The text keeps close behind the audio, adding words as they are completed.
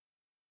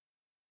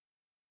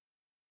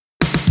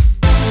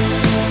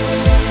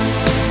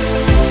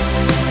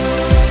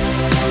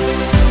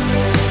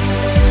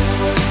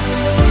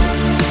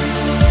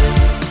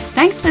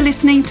for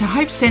listening to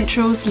Hope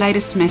Central's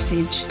latest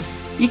message.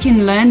 You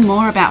can learn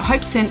more about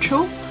Hope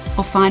Central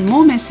or find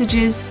more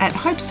messages at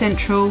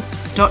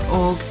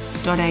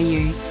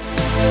hopecentral.org.au.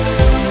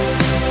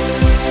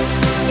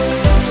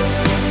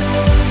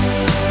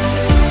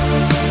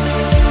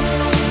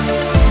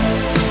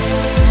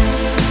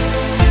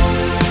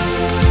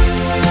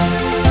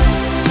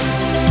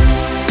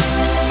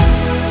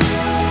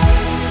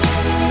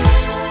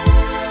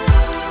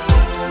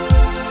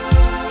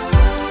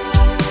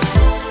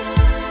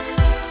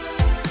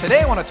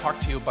 Today I want to talk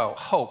to you about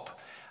hope.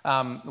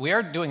 We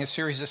are doing a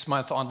series this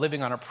month on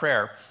living on a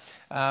prayer,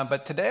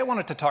 but today I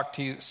wanted to talk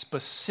to you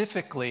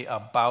specifically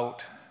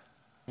about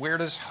where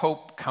does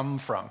hope come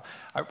from.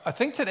 I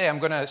think today I'm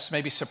going to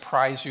maybe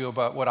surprise you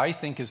about what I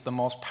think is the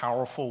most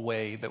powerful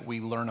way that we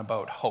learn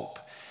about hope.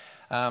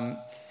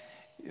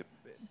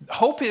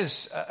 Hope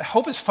is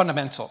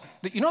fundamental.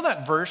 You know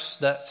that verse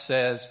that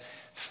says,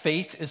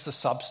 faith is the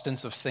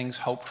substance of things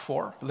hoped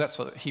for? That's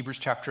Hebrews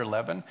chapter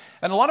 11.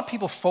 And a lot of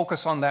people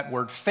focus on that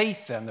word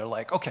faith then. They're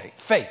like, okay,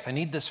 faith. I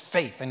need this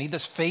faith. I need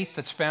this faith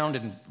that's found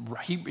in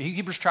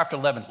Hebrews chapter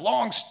 11.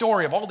 Long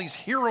story of all these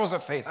heroes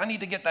of faith. I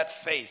need to get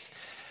that faith.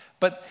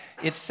 But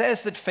it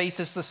says that faith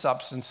is the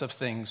substance of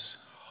things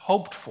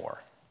hoped for.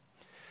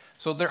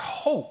 So their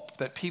hope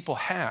that people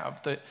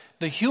have,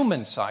 the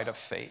human side of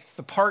faith,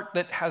 the part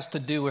that has to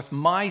do with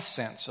my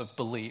sense of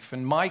belief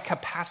and my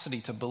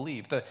capacity to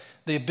believe, the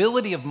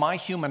ability of my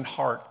human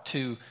heart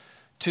to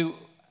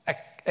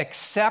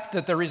accept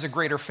that there is a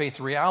greater faith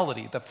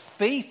reality. The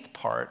faith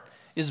part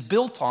is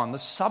built on, the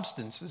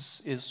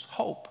substance is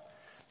hope.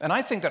 And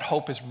I think that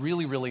hope is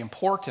really, really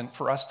important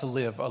for us to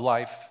live a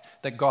life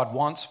that God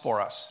wants for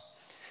us.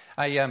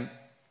 I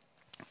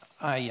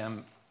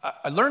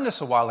learned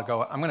this a while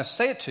ago. I'm going to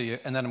say it to you,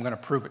 and then I'm going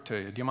to prove it to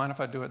you. Do you mind if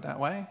I do it that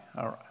way?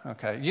 All right.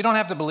 Okay. You don't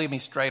have to believe me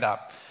straight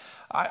up.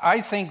 I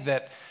think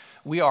that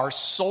we are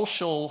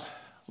social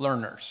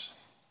learners.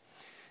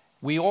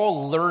 We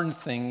all learn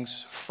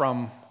things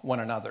from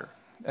one another.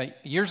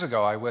 Years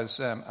ago, I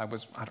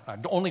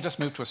only just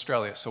moved to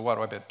Australia, so what,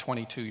 I've been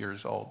 22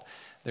 years old.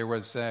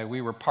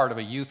 We were part of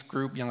a youth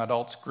group, young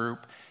adults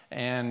group,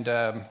 and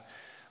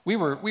we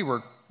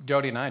were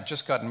Jody and I had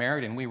just gotten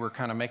married, and we were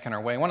kind of making our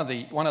way. One of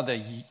the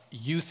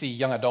youthy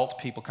young adult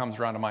people comes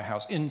around to my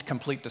house in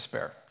complete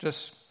despair.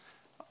 Just,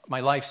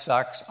 my life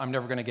sucks. I'm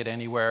never going to get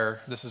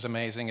anywhere. This is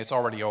amazing. It's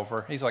already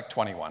over. He's like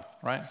 21,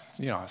 right?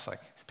 You know, it's like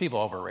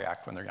people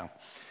overreact when they're young.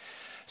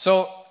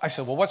 So I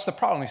said, well, what's the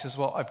problem? He says,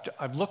 well,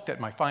 I've looked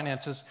at my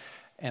finances,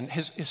 and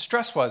his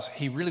stress was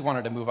he really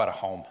wanted to move out of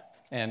home.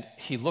 And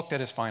he looked at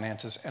his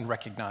finances and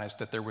recognized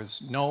that there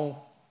was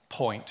no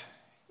point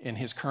in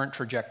his current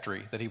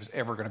trajectory that he was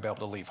ever going to be able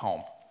to leave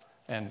home.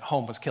 And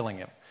home was killing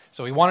him.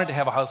 So he wanted to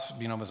have a house, of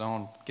his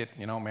own, get,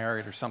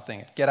 married or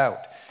something, get out.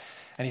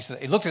 And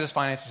he looked at his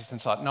finances and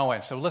thought, no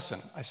way. So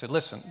I said,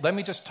 listen, let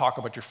me just talk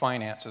about your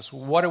finances.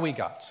 What do we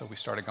got? So we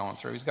started going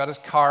through. He's got his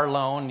car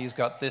loan, he's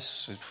got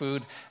this, his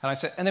food. And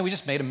then we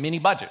just made a mini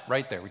budget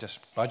right there. We just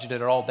budgeted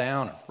it all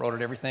down and wrote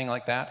it everything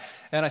like that.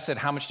 And I said,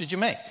 how much did you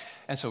make?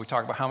 And so we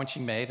talked about how much he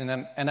made. And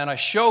then I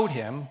showed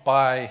him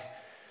by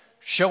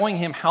showing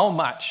him how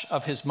much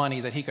of his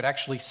money that he could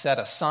actually set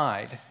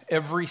aside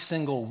every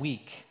single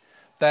week,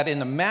 that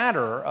in a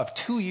matter of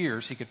 2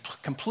 years, he could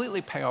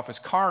completely pay off his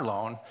car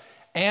loan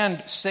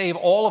and save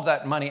all of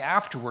that money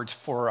afterwards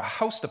for a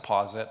house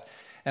deposit.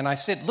 And I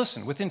said,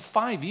 listen, within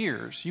 5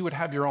 years, you would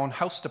have your own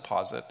house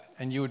deposit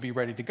and you would be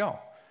ready to go.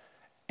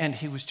 And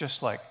he was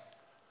just like,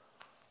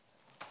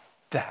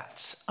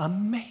 that's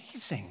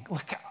amazing.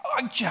 Look,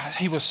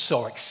 he was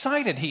so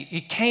excited.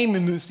 He came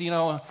in with,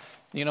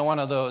 one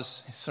of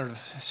those sort of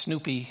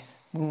Snoopy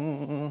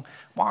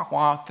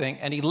wah thing,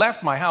 and he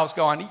left my house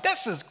going,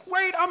 this is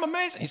great, I'm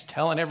amazing. He's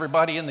telling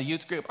everybody in the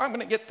youth group, I'm going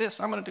to get this,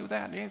 I'm going to do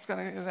that, he's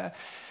going to do that.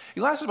 He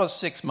lasted about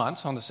 6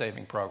 months on the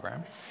saving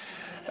program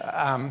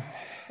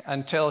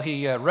until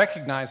he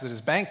recognized that his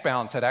bank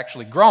balance had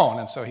actually grown,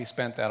 and so he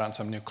spent that on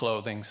some new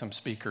clothing, some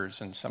speakers,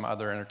 and some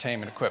other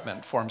entertainment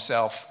equipment for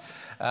himself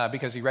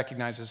because he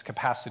recognized his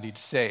capacity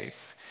to save.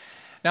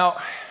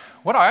 Now,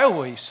 what I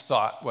always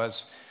thought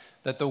was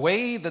that the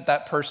way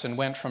that person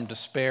went from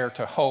despair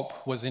to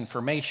hope was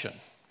information.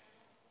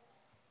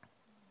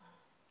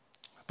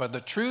 But the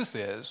truth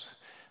is,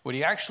 what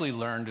he actually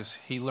learned is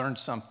he learned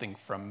something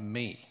from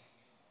me.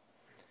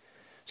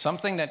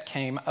 Something that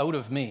came out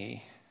of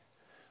me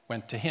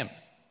went to him.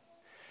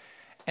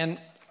 And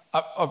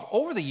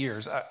over the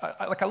years,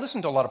 I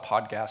listened to a lot of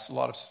podcasts, a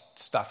lot of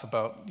stuff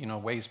about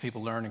ways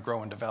people learn and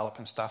grow and develop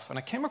and stuff. And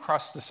I came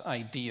across this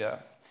idea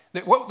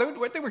that what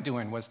they were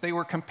doing was they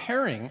were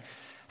comparing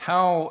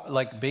how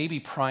baby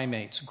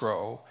primates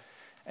grow,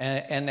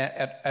 and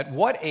at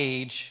what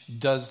age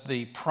does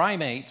the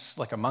primates,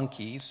 like a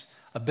monkey's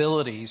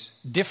abilities,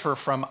 differ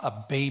from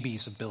a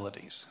baby's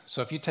abilities.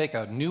 So if you take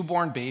a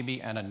newborn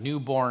baby and a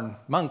newborn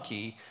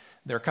monkey,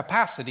 their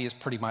capacity is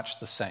pretty much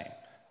the same.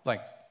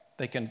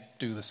 They can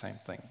do the same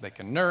thing. They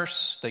can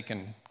nurse, they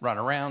can run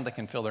around, they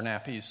can fill their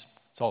nappies.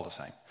 It's all the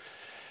same.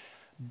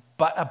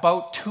 But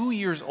about 2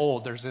 years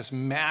old, there's this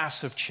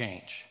massive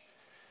change.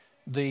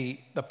 the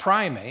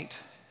primate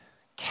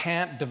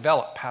can't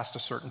develop past a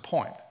certain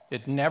point.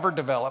 It never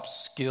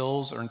develops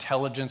skills or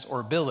intelligence or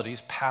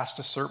abilities past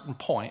a certain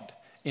point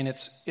in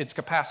its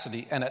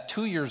capacity. And at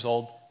 2 years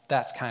old,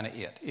 that's kind of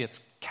it. It's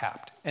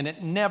capped. And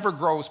it never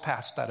grows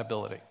past that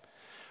ability.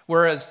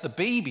 Whereas the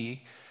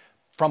baby,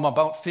 from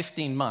about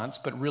 15 months,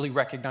 but really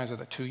recognize it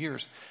at 2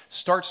 years,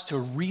 starts to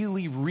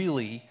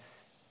really,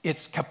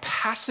 its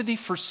capacity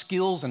for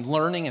skills and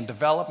learning and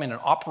development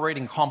and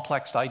operating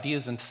complex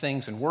ideas and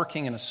things and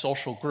working in a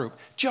social group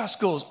just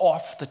goes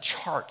off the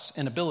charts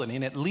in ability.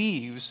 And it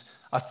leaves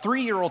a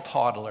 3-year-old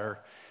toddler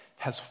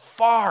has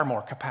far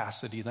more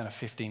capacity than a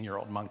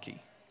 15-year-old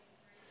monkey.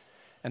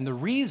 And the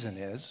reason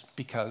is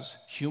because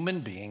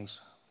human beings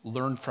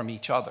learn from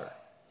each other.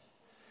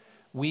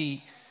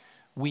 We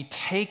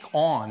take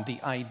on the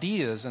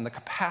ideas and the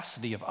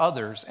capacity of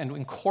others and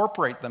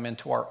incorporate them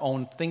into our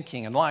own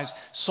thinking and lives,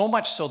 so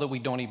much so that we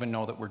don't even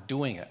know that we're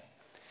doing it.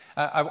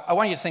 I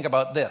want you to think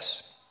about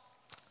this.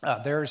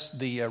 There's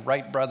the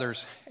Wright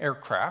brothers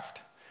aircraft,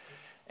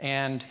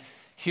 and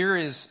here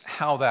is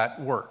how that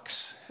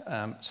works.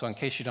 So in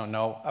case you don't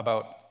know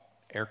about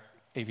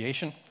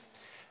aviation,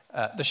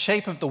 the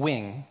shape of the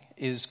wing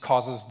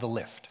causes the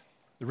lift.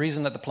 The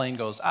reason that the plane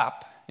goes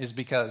up is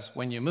because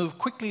when you move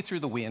quickly through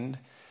the wind,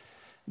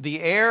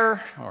 the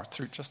air, or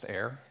through just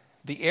air,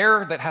 the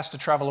air that has to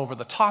travel over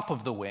the top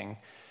of the wing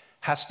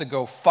has to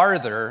go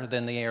farther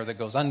than the air that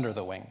goes under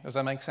the wing. Does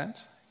that make sense?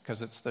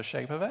 Because it's the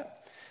shape of it.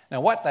 Now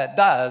what that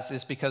does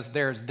is because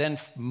there's then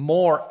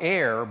more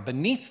air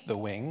beneath the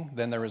wing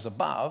than there is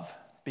above,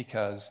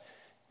 because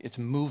it's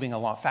moving a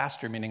lot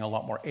faster, meaning a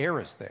lot more air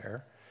is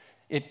there,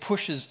 it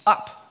pushes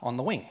up on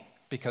the wing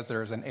because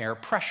there is an air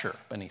pressure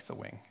beneath the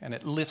wing, and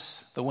it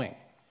lifts the wing.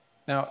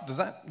 Now, does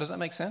that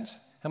make sense?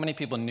 How many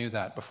people knew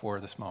that before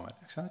this moment?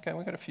 Okay,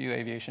 we got a few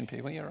aviation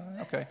people. Yeah,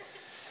 okay.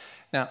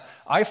 Now,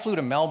 I flew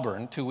to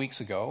Melbourne 2 weeks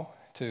ago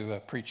to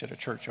preach at a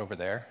church over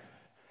there,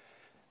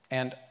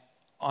 and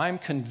I'm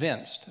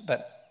convinced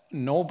that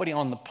nobody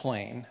on the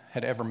plane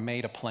had ever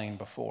made a plane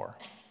before.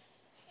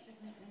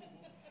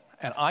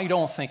 And I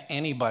don't think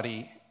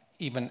anybody,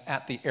 even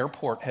at the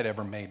airport, had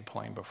ever made a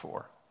plane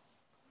before.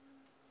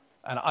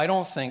 And I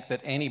don't think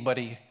that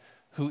anybody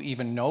who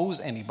even knows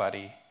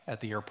anybody at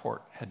the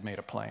airport had made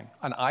a plane.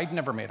 And I'd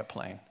never made a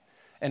plane.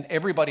 And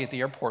everybody at the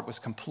airport was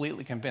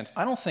completely convinced.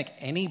 I don't think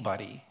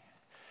anybody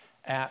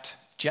at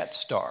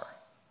Jetstar,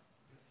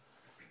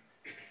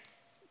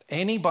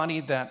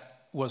 anybody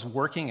that was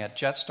working at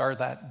Jetstar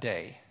that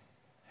day,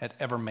 had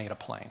ever made a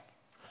plane.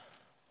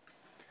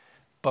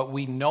 But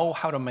we know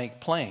how to make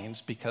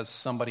planes because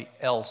somebody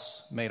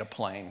else made a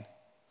plane.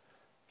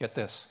 Get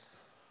this,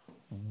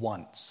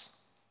 once.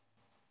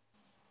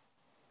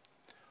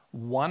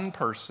 One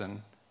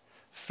person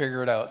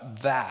figured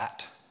out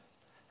that,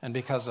 and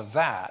because of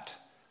that,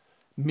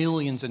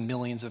 millions and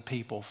millions of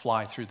people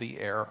fly through the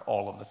air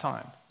all of the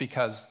time.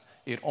 Because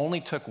it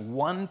only took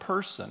one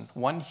person,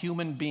 one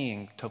human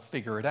being, to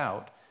figure it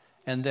out,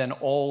 and then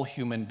all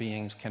human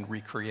beings can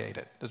recreate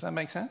it. Does that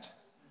make sense?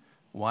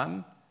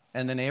 One,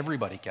 and then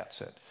everybody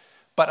gets it.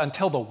 But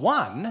until the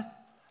one,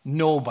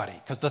 nobody,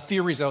 because the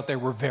theories out there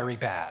were very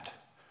bad,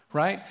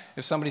 right?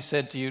 If somebody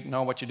said to you,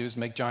 no, what you do is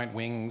make giant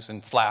wings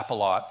and flap a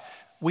lot,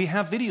 we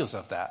have videos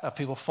of that, of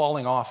people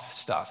falling off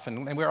stuff,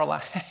 and we're all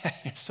like,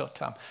 you're so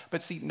dumb.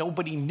 But see,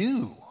 nobody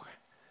knew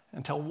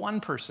until one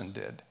person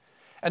did.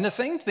 And the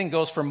same thing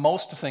goes for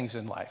most things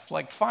in life,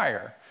 like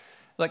fire.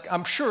 Like,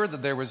 I'm sure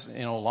that there was,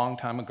 a long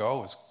time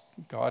ago, as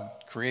God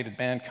created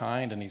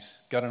mankind and he's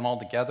got them all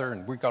together,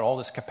 and we've got all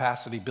this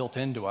capacity built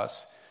into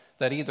us,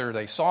 that either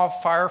they saw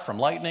fire from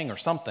lightning or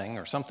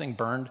something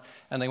burned,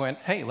 and they went,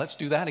 hey, let's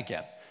do that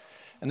again.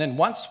 And then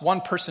once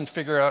one person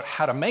figured out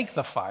how to make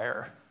the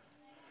fire,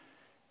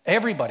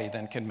 everybody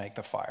then can make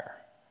the fire.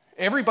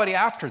 Everybody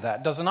after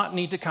that does not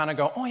need to kind of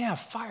go, oh yeah,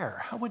 fire,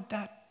 how would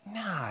that,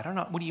 I don't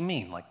know, what do you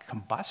mean, like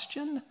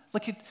combustion?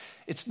 Like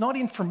it's not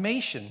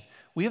information.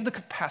 We have the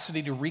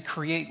capacity to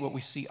recreate what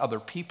we see other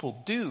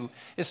people do.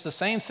 It's the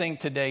same thing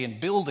today in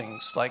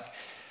buildings. Like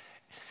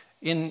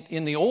in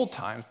the old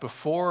times,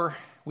 before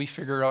we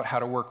figured out how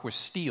to work with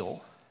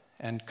steel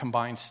and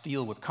combine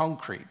steel with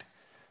concrete,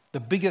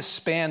 the biggest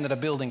span that a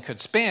building could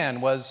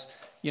span was,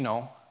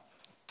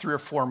 3 or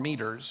 4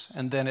 meters,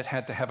 and then it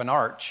had to have an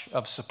arch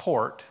of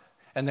support.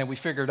 And then we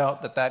figured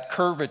out that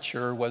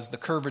curvature was the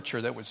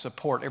curvature that would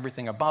support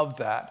everything above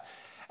that.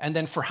 And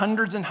then for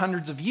hundreds and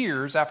hundreds of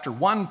years, after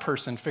one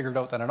person figured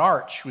out that an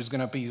arch was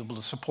going to be able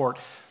to support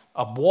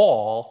a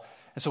wall,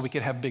 and so we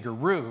could have bigger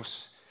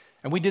roofs.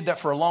 And we did that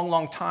for a long,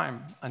 long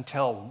time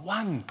until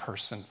one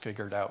person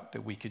figured out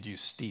that we could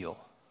use steel.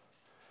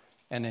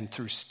 And then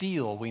through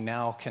steel, we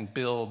now can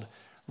build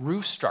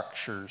roof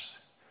structures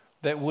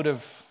that would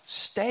have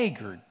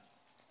staggered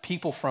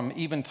people from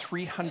even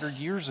 300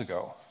 years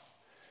ago.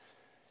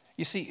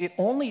 You see,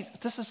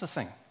 this is the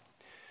thing.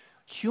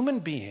 Human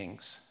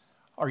beings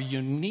are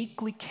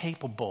uniquely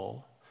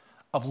capable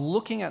of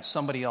looking at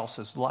somebody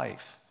else's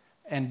life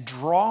and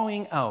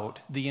drawing out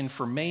the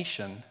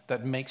information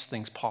that makes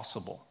things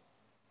possible.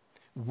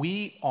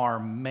 We are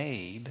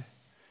made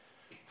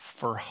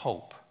for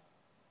hope.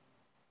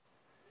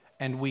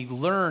 And we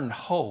learn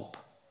hope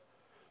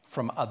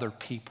from other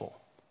people.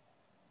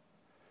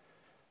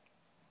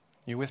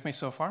 You with me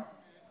so far?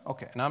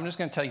 Okay, now I'm just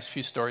going to tell you a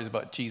few stories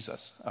about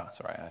Jesus. Oh,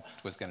 sorry, I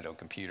was going to do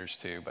computers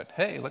too, but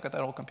hey, look at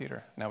that old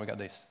computer. Now we got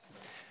these.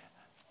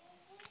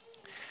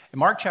 In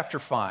Mark chapter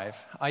 5,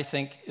 I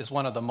think, is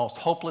one of the most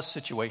hopeless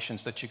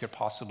situations that you could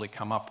possibly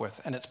come up with,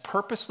 and it's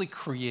purposely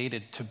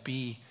created to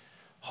be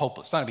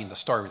hopeless. Not I mean the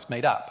story was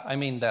made up. I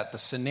mean that the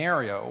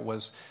scenario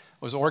was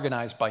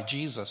organized by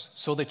Jesus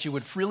so that you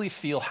would really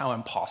feel how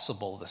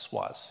impossible this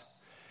was.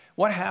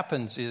 What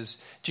happens is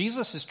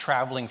Jesus is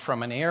traveling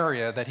from an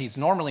area that he's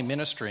normally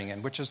ministering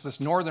in, which is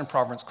this northern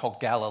province called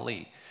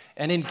Galilee.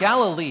 And in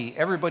Galilee,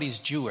 everybody's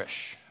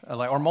Jewish,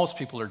 or most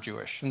people are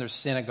Jewish. And there's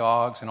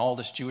synagogues and all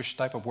this Jewish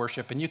type of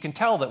worship. And you can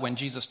tell that when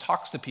Jesus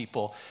talks to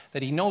people,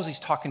 that he knows he's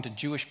talking to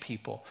Jewish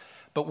people.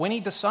 But when he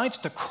decides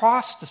to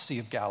cross the Sea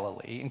of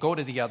Galilee and go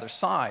to the other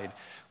side,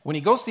 when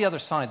he goes to the other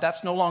side,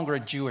 that's no longer a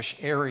Jewish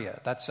area.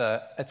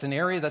 It's an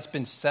area that's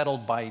been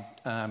settled by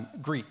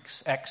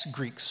Greeks,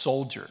 ex-Greek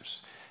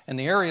soldiers. And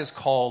the area is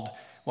called,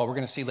 well, we're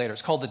going to see later,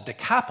 it's called the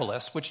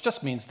Decapolis, which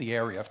just means the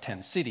area of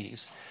 10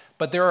 cities.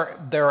 But there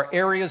are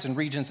areas and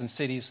regions and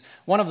cities.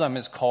 One of them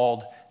is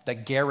called the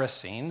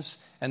Gerasenes,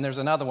 and there's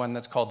another one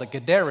that's called the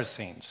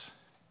Gadarenes.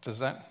 Does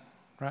that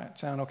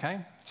sound okay?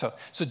 So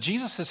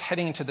Jesus is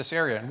heading into this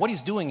area, and what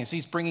he's doing is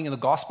he's bringing the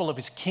gospel of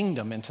his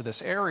kingdom into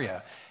this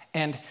area.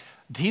 And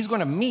he's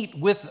going to meet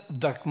with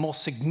the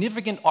most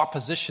significant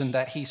opposition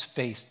that he's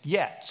faced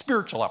yet,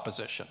 spiritual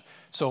opposition.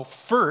 So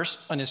first,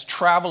 on his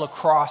travel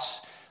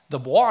across the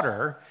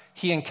water,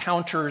 he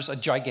encounters a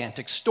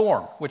gigantic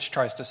storm, which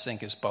tries to sink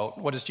his boat.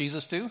 What does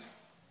Jesus do?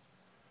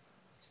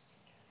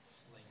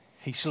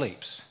 He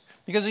sleeps.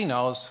 Because he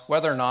knows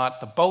whether or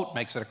not the boat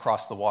makes it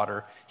across the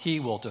water, he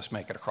will just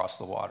make it across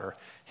the water.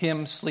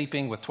 Him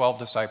sleeping with 12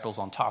 disciples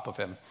on top of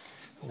him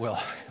will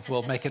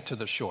make it to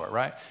the shore,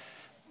 right?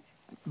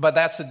 But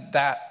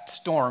that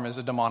storm is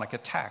a demonic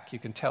attack. You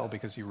can tell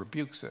because he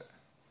rebukes it.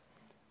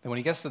 Then when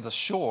he gets to the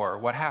shore,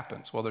 what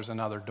happens? Well, there's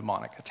another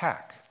demonic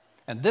attack.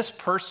 And this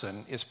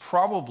person is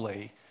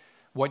probably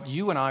what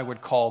you and I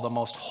would call the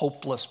most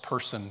hopeless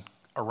person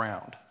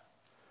around.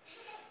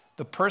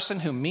 The person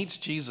who meets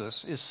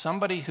Jesus is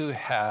somebody who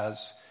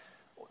has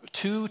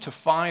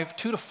 2,000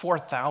 to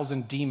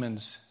 4,000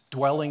 demons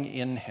dwelling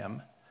in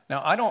him.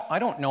 Now, I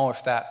don't know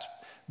if that's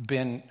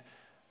been,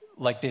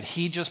 did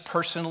he just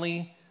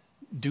personally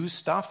do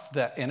stuff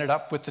that ended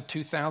up with the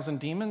 2,000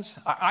 demons?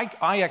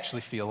 I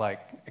actually feel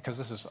like, because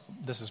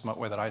this is my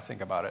way that I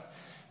think about it,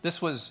 this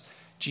was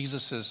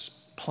Jesus's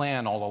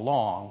plan all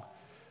along,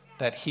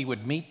 that he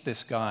would meet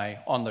this guy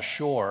on the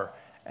shore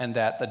and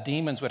that the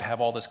demons would have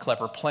all this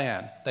clever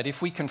plan, that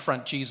if we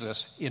confront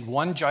Jesus in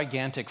one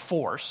gigantic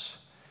force,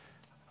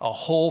 a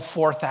whole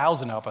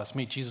 4,000 of us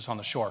meet Jesus on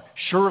the shore,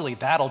 surely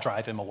that'll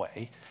drive him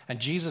away. And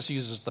Jesus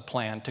uses the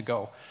plan to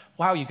go,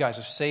 wow, you guys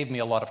have saved me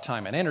a lot of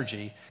time and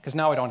energy, because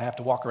now I don't have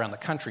to walk around the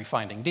country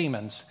finding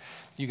demons.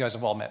 You guys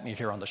have all met me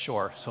here on the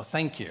shore, so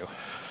thank you.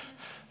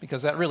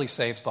 Because that really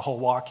saves the whole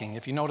walking.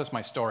 If you notice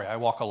my story, I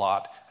walk a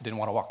lot. I didn't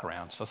want to walk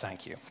around, so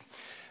thank you.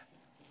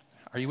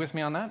 Are you with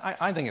me on that?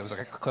 I think it was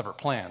like a clever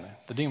plan.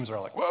 The demons are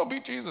like, well,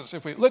 beat Jesus.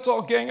 Let's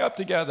all gang up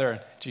together.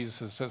 And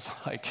Jesus says,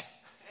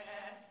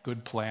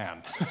 good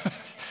plan.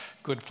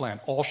 Good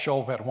plan. All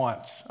show up at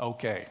once.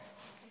 Okay.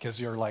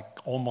 Because you're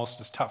almost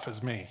as tough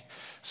as me.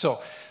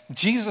 So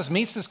Jesus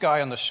meets this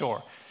guy on the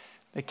shore.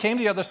 They came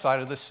to the other side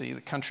of the sea,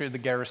 the country of the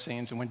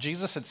Gerasenes, and when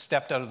Jesus had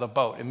stepped out of the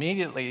boat,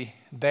 immediately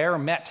there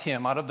met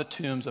him out of the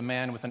tombs a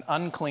man with an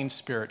unclean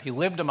spirit. He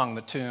lived among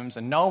the tombs,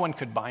 and no one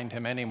could bind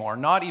him anymore,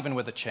 not even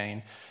with a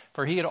chain,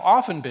 for he had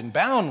often been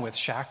bound with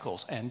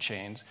shackles and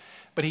chains.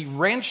 But he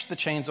wrenched the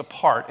chains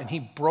apart, and he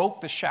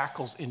broke the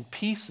shackles in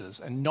pieces,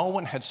 and no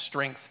one had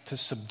strength to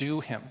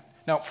subdue him.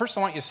 Now, first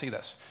I want you to see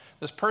this.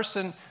 This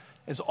person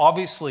is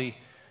obviously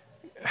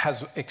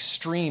has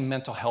extreme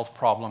mental health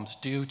problems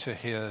due to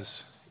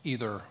his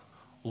either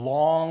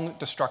long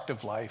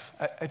destructive life.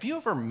 Have you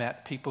ever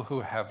met people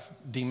who have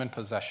demon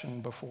possession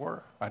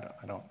before?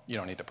 You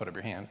don't need to put up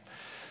your hand.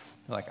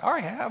 You're like, I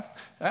have.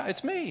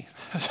 It's me.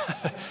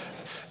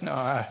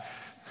 No,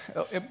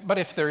 but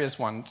if there is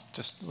one,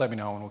 just let me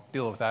know and we'll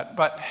deal with that.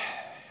 But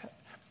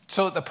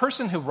so the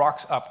person who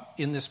rocks up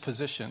in this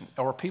position,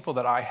 or people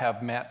that I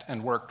have met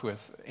and worked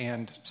with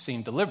and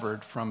seen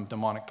delivered from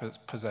demonic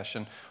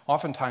possession,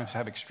 oftentimes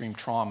have extreme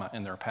trauma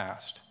in their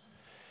past.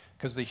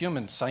 Because the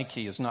human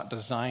psyche is not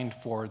designed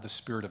for the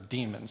spirit of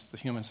demons. The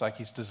human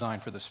psyche is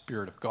designed for the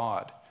spirit of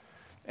God.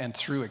 And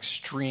through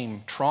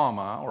extreme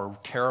trauma or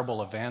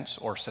terrible events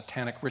or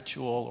satanic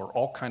ritual or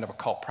all kind of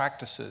occult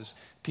practices,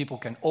 people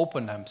can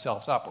open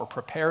themselves up or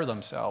prepare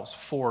themselves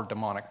for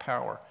demonic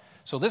power.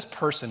 So this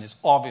person is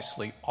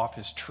obviously off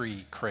his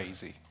tree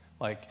crazy.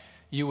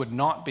 You would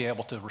not be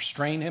able to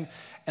restrain him.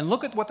 And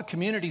look at what the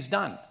community's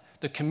done.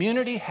 The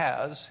community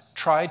has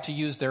tried to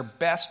use their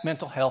best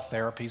mental health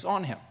therapies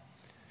on him.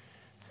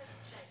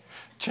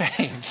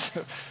 Chains.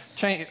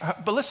 change.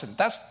 But listen,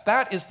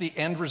 that is the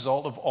end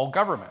result of all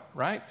government,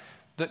 right?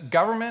 The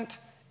government,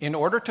 in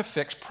order to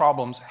fix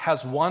problems,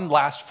 has one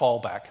last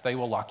fallback. They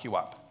will lock you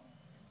up.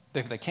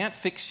 If they can't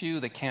fix you,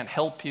 they can't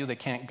help you, they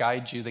can't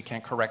guide you, they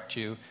can't correct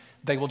you.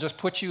 They will just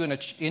put you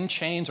in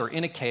chains or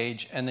in a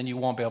cage, and then you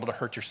won't be able to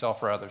hurt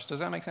yourself or others. Does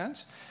that make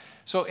sense?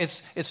 So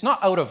it's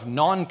not out of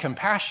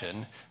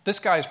non-compassion. This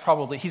guy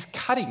is he's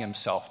cutting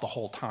himself the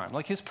whole time.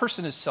 Like, his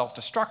person is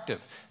self-destructive.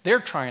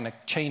 They're trying to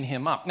chain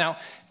him up. Now,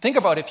 think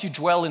about if you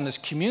dwell in this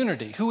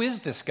community. Who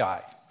is this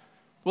guy?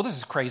 Well, this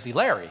is Crazy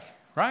Larry,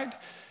 right?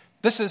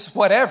 This is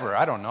whatever.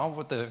 I don't know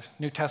what the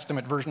New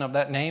Testament version of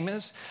that name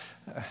is.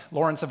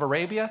 Lawrence of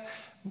Arabia.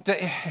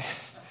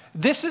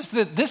 This is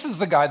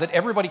the guy that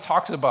everybody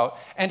talks about,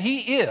 and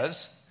he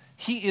is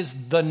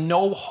the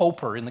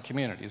no-hoper in the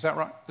community. Is that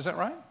right? Is that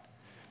right?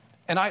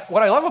 And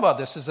what I love about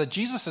this is that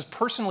Jesus has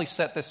personally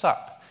set this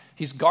up.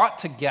 He's got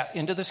to get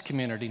into this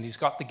community, and he's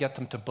got to get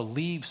them to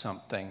believe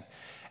something.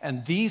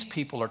 And these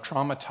people are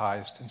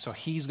traumatized, and so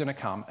he's going to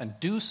come and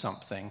do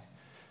something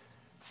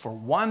for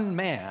one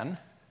man,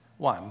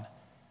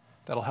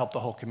 that'll help the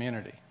whole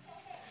community.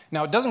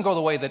 Now, it doesn't go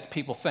the way that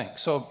people think.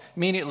 So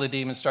immediately the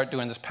demons start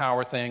doing this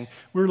power thing.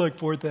 We're like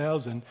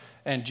 4,000.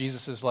 And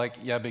Jesus is like,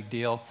 yeah, big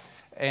deal.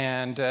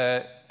 And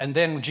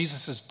then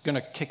Jesus is going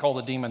to kick all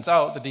the demons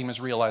out. The demons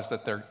realize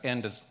that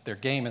their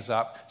game is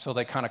up. So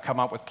they kind of come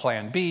up with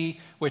plan B,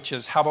 which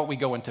is, how about we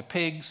go into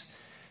pigs?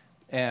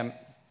 And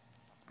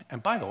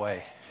by the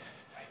way,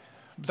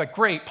 the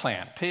great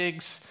plan,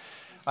 pigs.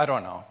 I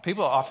don't know.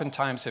 People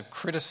oftentimes have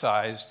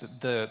criticized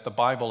the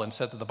Bible and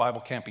said that the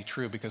Bible can't be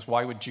true because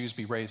why would Jews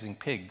be raising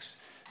pigs?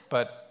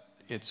 But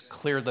it's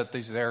clear that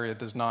this area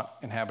is not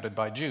inhabited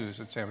by Jews.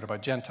 It's inhabited by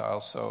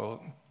Gentiles.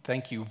 So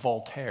thank you,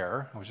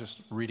 Voltaire. I was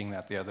just reading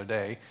that the other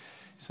day,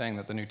 saying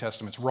that the New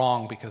Testament's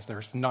wrong because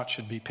there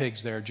should be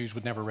pigs there. Jews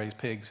would never raise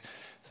pigs.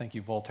 Thank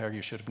you, Voltaire.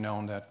 You should have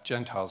known that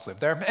Gentiles lived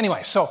there.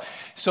 Anyway, so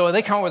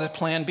they come up with a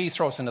plan B,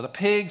 throw us into the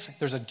pigs.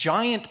 There's a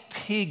giant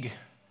pig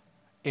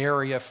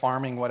area,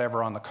 farming,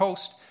 whatever, on the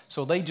coast.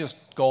 So they just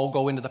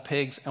go into the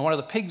pigs. And what do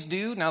the pigs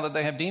do now that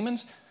they have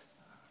demons?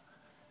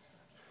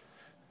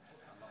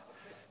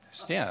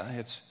 Yeah,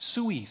 it's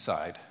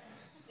suicide.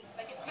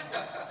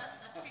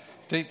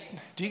 Do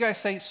you guys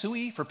say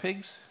sui for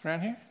pigs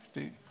around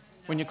here?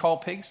 When you call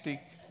pigs,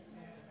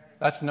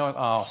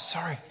 oh,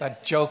 sorry,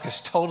 that joke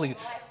is totally,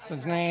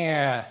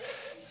 yeah.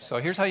 So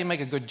here's how you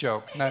make a good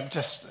joke. Now,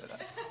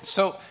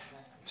 so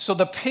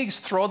the pigs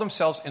throw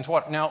themselves into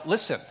water. Now,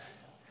 listen.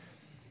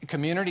 The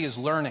community is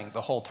learning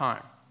the whole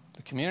time.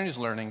 The community is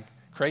learning.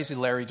 Crazy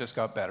Larry just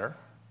got better.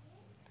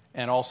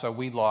 And also,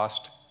 we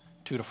lost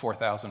 2,000 to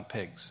 4,000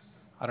 pigs.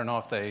 I don't know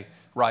if they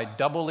ride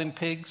double in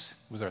pigs.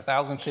 Was there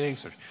 1,000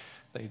 pigs? Or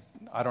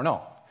I don't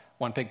know.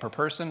 1 pig per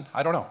person?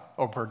 I don't know.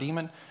 Or per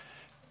demon.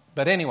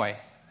 But anyway,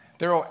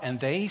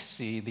 they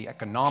see the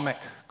economic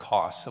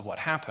costs of what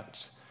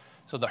happens.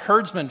 So the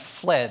herdsmen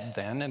fled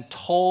then and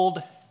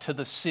told to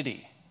the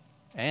city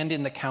and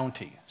in the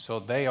county. So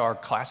they are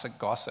classic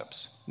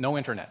gossips. No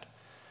internet.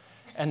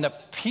 And the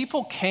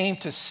people came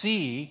to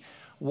see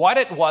what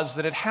it was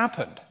that had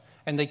happened.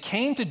 And they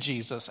came to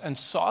Jesus and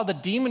saw the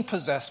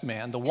demon-possessed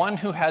man, the one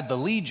who had the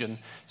legion,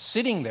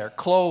 sitting there,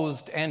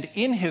 clothed and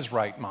in his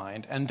right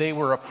mind, and they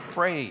were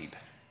afraid.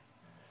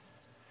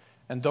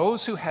 And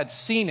those who had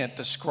seen it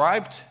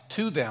described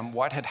to them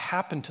what had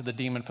happened to the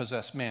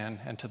demon-possessed man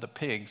and to the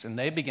pigs, and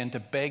they began to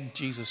beg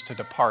Jesus to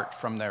depart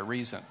from their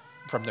region.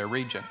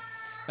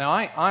 Now,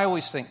 I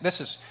always think, this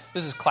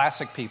is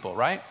classic people,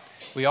 right?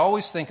 We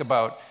always think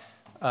about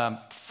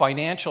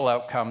financial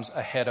outcomes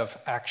ahead of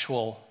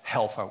actual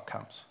health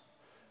outcomes.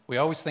 We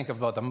always think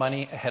about the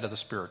money ahead of the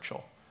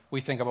spiritual. We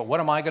think about,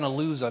 what am I going to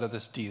lose out of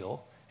this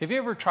deal? Have you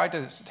ever tried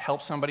to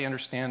help somebody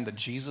understand that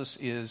Jesus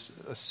is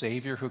a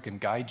Savior who can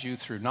guide you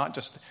through not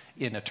just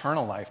in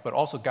eternal life, but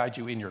also guide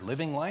you in your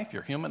living life,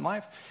 your human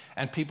life?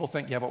 And people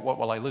think, yeah, but what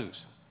will I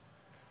lose?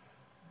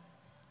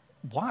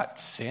 What?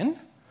 Sin?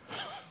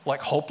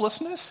 Like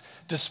hopelessness?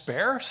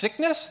 Despair?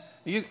 Sickness?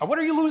 What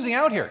are you losing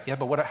out here? Yeah,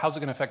 but how's it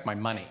going to affect my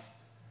money?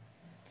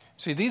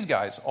 See, these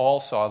guys all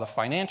saw the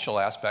financial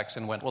aspects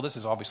and went, well, this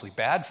is obviously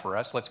bad for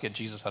us. Let's get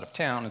Jesus out of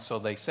town. And so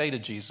they say to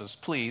Jesus,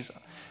 please,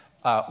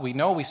 we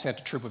know we sent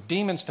a troop of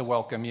demons to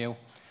welcome you,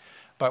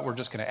 but we're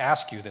just going to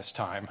ask you this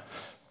time,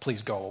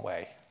 please go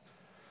away.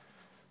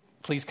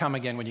 Please come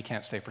again when you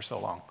can't stay for so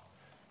long.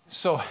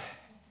 So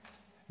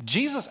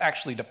Jesus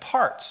actually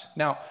departs.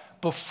 Now,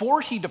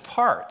 before he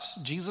departs,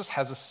 Jesus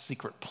has a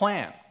secret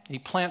plan. He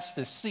plants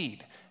this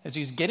seed. As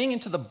he's getting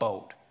into the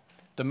boat,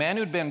 the man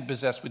who had been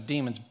possessed with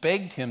demons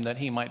begged him that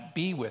he might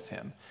be with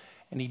him.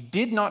 And he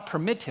did not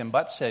permit him,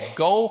 but said,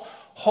 go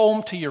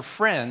home to your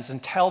friends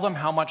and tell them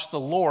how much the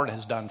Lord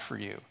has done for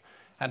you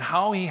and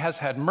how he has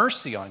had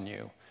mercy on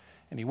you.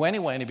 And he went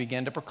away and he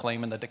began to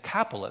proclaim in the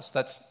Decapolis,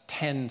 that's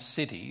 10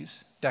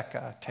 cities,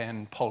 Deca,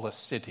 10 polis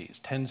cities,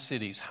 10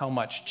 cities, how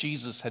much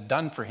Jesus had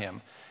done for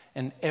him.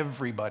 And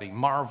everybody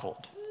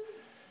marveled.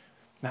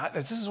 Now,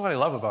 this is what I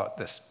love about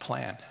this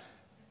plan.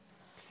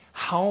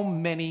 How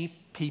many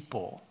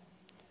people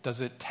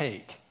does it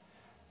take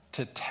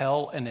to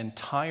tell an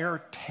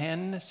entire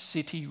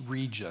 10-city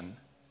region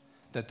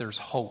that there's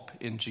hope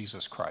in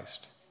Jesus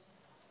Christ?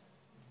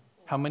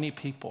 How many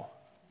people?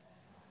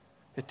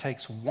 It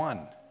takes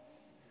one.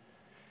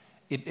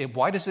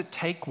 Why does it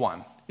take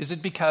one? Is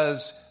it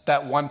because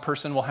that one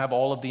person will have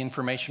all of the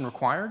information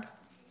required?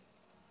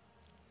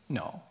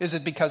 No. Is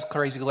it because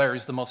Crazy Larry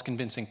is the most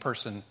convincing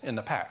person in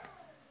the pack?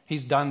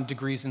 He's done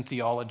degrees in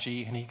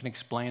theology, and he can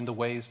explain the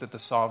ways that the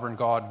sovereign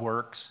God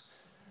works.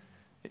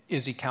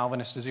 Is he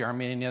Calvinist? Is he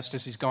Arminianist?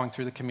 Is he going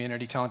through the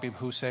community telling people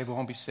who's saved, who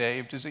won't be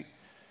saved? Is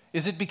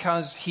it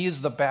because he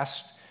is the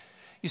best?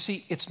 You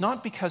see, it's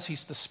not because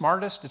he's the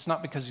smartest. It's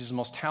not because he's the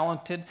most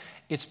talented.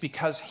 It's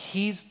because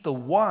he's the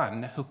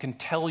one who can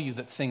tell you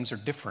that things are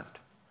different.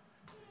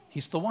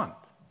 He's the one.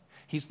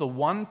 He's the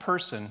one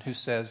person who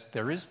says,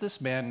 there is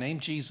this man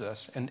named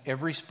Jesus, and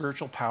every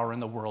spiritual power in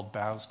the world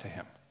bows to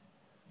him.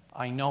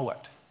 I know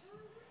it.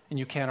 And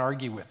you can't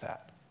argue with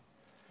that.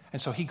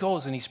 And so he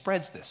goes and he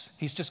spreads this.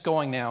 He's just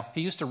going now. He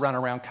used to run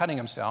around cutting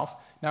himself.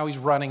 Now he's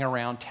running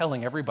around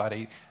telling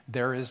everybody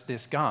there is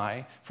this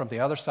guy from the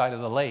other side of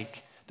the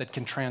lake that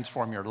can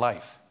transform your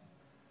life.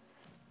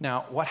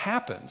 Now, what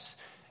happens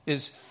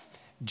is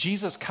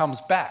Jesus comes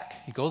back.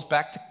 He goes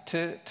back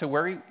to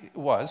where he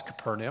was,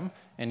 Capernaum,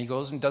 and he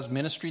goes and does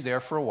ministry there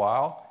for a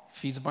while,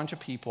 feeds a bunch of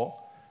people.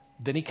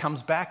 Then he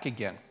comes back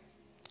again.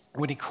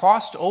 When he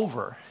crossed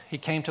over, he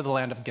came to the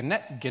land of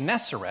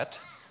Gennesaret,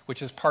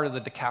 which is part of the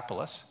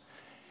Decapolis,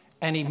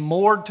 and he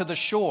moored to the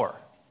shore.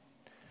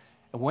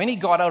 And when he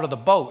got out of the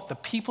boat, the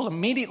people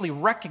immediately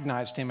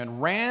recognized him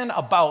and ran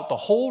about the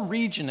whole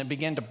region and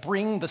began to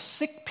bring the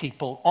sick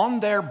people on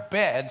their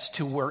beds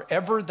to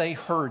wherever they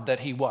heard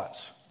that he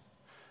was.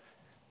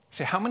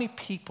 See, how many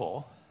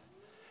people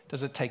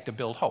does it take to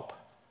build hope?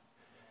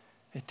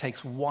 It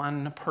takes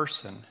one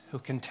person who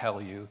can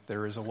tell you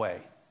there is a way.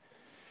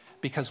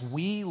 Because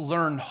we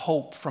learn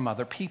hope from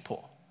other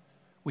people.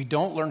 We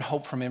don't learn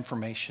hope from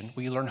information.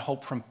 We learn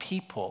hope from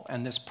people.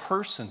 And this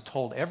person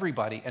told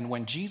everybody. And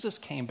when Jesus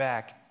came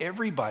back,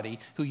 everybody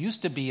who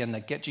used to be in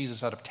the get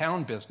Jesus out of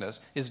town business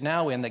is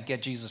now in the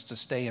get Jesus to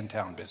stay in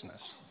town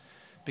business.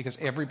 Because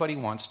everybody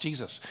wants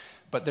Jesus.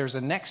 But there's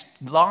a next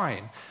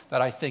line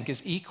that I think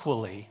is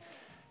equally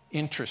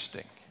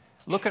interesting.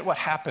 Look at what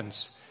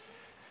happens.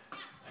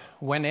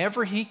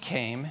 Whenever he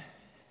came,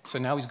 so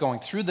now he's going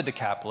through the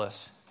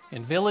Decapolis,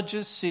 in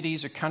villages,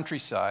 cities, or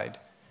countryside,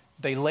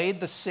 they laid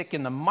the sick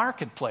in the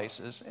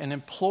marketplaces and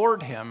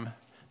implored him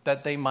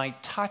that they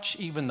might touch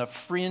even the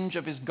fringe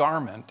of his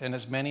garment, and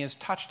as many as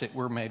touched it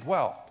were made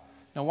well.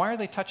 Now, why are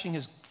they touching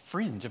his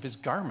fringe of his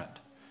garment?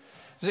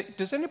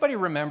 Does anybody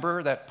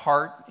remember that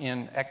part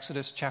in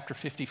Exodus chapter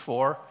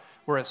 54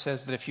 where it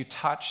says that if you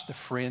touch the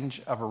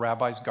fringe of a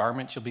rabbi's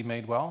garment, you'll be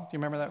made well? Do you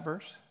remember that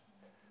verse?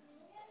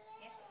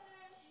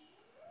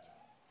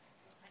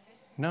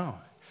 No.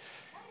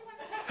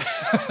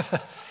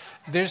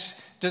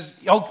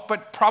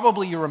 But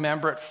probably you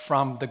remember it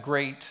from the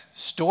great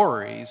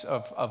stories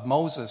of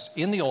Moses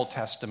in the Old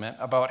Testament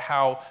about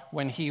how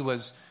when he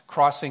was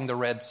crossing the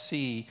Red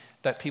Sea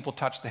that people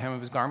touched the hem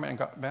of his garment and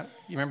got bent.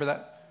 You remember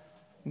that?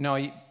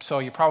 No, so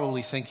you're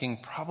probably thinking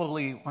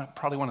probably one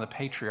of the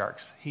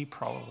patriarchs. Maybe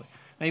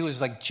it was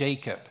like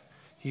Jacob.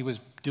 He was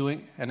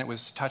doing, and it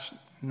was touched.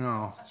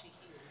 No.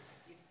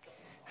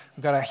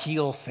 We've got a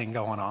heel thing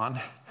going on.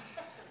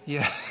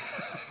 Yeah.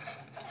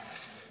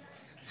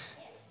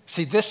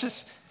 See,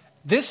 this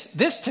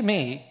to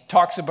me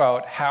talks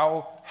about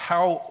how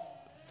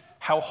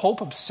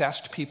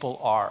hope-obsessed people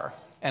are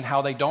and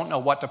how they don't know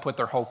what to put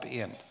their hope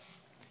in.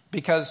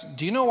 Because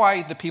do you know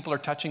why the people are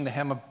touching the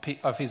hem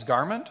of his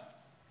garment?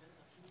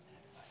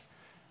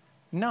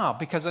 No,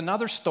 because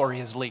another story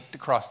has leaked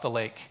across the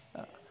lake.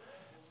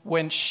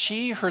 When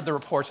she heard the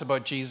reports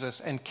about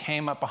Jesus and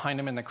came up behind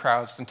him in the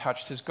crowds and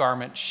touched his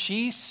garment,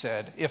 she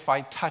said, "If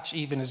I touch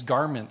even his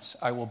garments,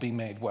 I will be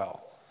made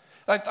well."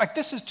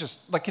 This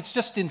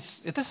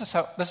is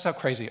how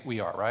crazy we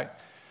are, right?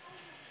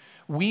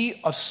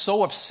 We are so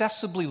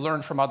obsessively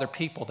learn from other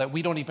people that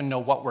we don't even know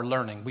what we're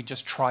learning. We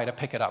just try to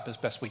pick it up as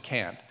best we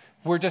can.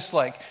 We're just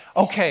like,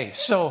 okay,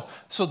 so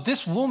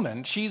this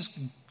woman, she's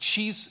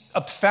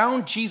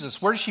found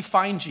Jesus. Where does she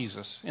find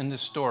Jesus in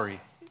this story?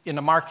 In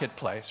a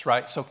marketplace,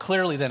 right? So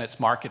clearly then it's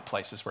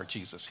marketplaces where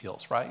Jesus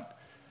heals, right?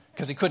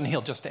 Because he couldn't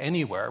heal just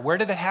anywhere. Where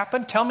did it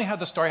happen? Tell me how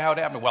it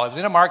happened. Well, it was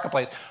in a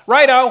marketplace.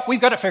 Righto,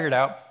 we've got it figured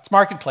out. It's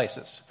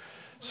marketplaces.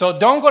 So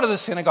don't go to the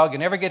synagogue. You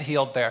never get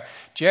healed there.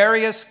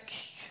 Jairus,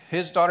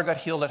 his daughter got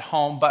healed at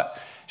home, but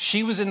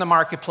she was in the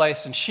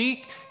marketplace, and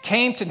she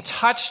came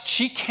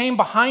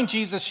behind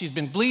Jesus. She's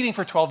been bleeding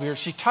for 12 years.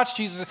 She touched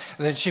Jesus,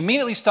 and then she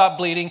immediately stopped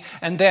bleeding.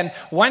 And then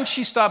when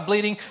she stopped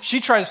bleeding, she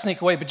tried to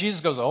sneak away, but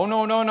Jesus goes, "Oh,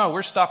 no,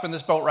 we're stopping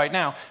this boat right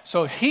now."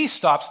 So he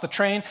stops the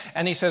train,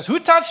 and he says, "Who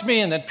touched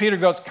me?" And then Peter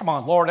goes, "Come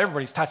on, Lord,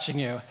 everybody's touching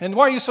you. And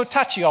why are you so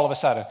touchy all of a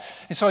sudden?"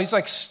 And so he's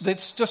like,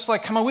 it's just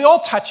like, "Come on, we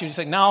all touch you." He's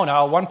like,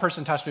 no, one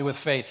person touched me with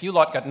faith. You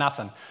lot got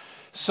nothing.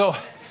 So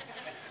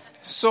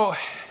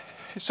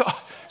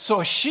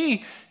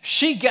she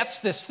she gets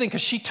this thing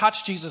because she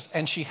touched Jesus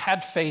and she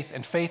had faith,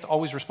 and faith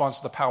always responds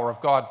to the power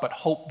of God, but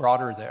hope brought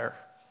her there.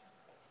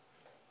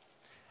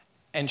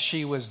 And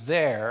she was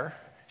there,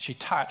 she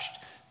touched.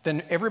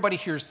 Then everybody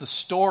hears the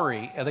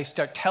story, and they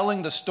start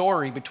telling the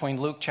story between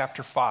Luke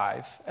chapter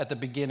 5 at the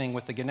beginning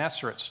with the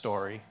Gennesaret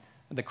story,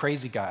 the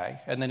crazy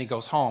guy, and then he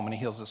goes home and he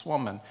heals this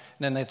woman. And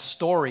then that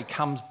story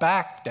comes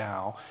back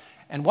now.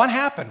 And what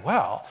happened?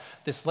 Well,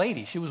 this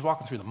lady, she was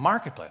walking through the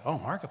marketplace. Oh,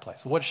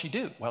 marketplace. What did she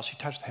do? Well, she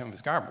touched the hem of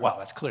his garment. Well,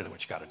 that's clearly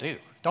what you got to do.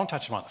 Don't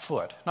touch him on the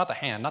foot, not the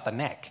hand, not the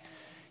neck.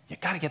 You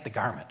got to get the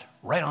garment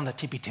right on the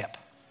tippy tip,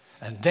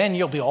 and then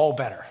you'll be all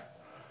better.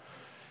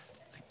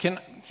 Can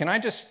I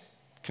just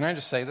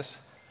say this?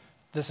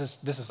 This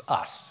is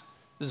us.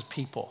 This is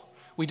people.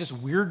 We just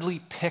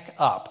weirdly pick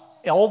up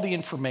all the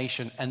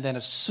information and then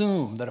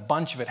assume that a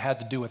bunch of it had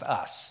to do with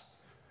us,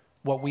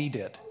 what we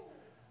did.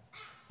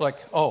 Like,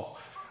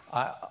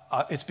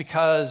 it's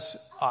because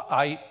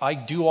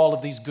I do all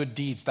of these good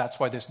deeds.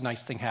 That's why this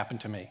nice thing happened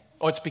to me.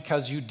 Oh, it's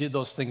because you did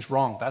those things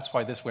wrong. That's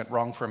why this went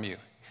wrong from you.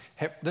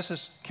 Can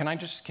you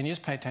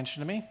just pay attention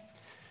to me?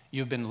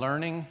 You've been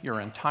learning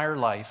your entire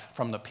life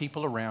from the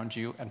people around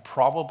you, and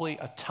probably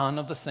a ton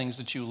of the things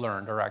that you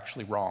learned are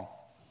actually wrong.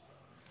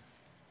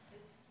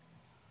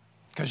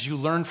 Because you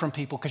learn from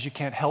people, because you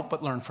can't help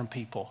but learn from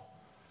people.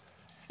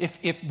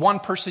 If one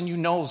person you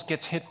know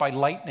gets hit by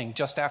lightning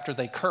just after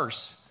they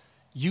curse,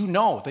 you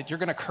know that you're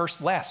going to curse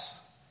less.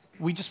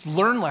 We just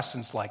learn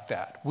lessons like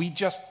that. We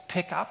just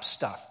pick up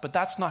stuff, but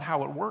that's not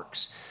how it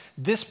works.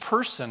 This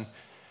person,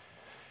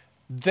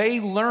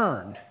 they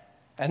learn.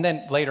 And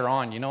then later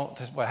on,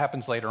 what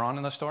happens later on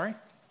in the story?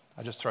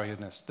 I'll just throw you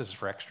in this. This is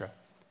for extra.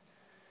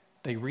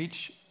 They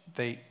realize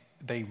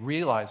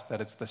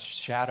that it's the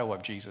shadow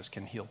of Jesus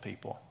can heal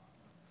people.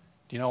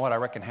 Do you know what I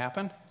reckon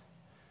happened?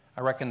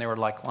 I reckon they were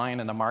like lying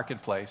in the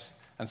marketplace,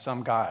 and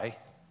some guy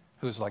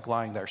who's like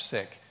lying there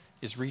sick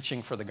is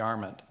reaching for the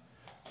garment.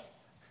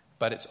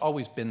 But it's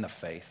always been the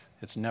faith.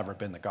 It's never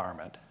been the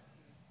garment.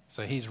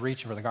 So he's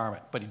reaching for the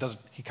garment, but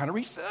he kind of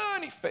reaches,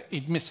 and he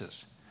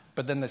misses.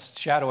 But then the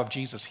shadow of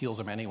Jesus heals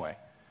him anyway,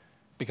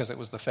 because it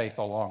was the faith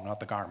all along, not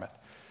the garment.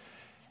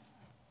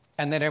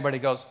 And then everybody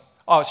goes,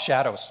 oh, it's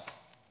shadows.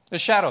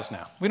 There's shadows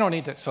now. We don't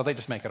need to, so they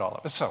just make it all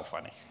up. It's so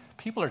funny.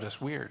 People are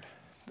just weird.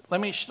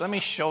 Let me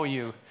show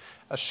you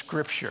a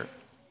scripture.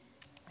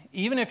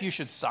 Even if you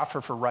should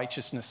suffer for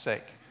righteousness'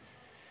 sake,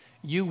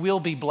 you will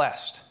be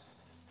blessed.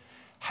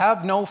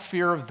 Have no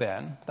fear of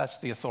them, that's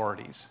the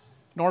authorities,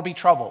 nor be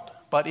troubled,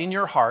 but in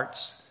your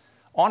hearts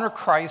honor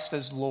Christ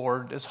as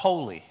Lord, as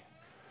holy,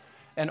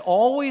 and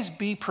always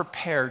be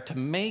prepared to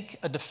make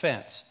a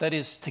defense, that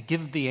is, to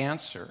give the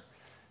answer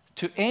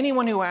to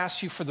anyone who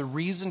asks you for the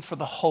reason for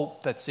the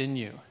hope that's in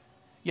you.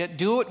 Yet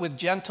do it with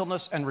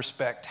gentleness and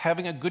respect,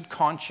 having a good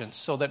conscience,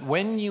 so that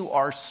when you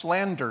are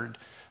slandered,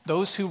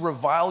 those who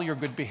revile your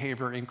good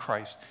behavior in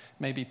Christ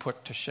may be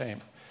put to shame.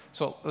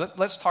 So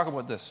let's talk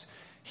about this.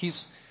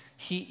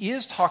 He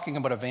is talking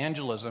about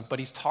evangelism, but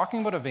he's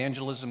talking about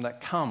evangelism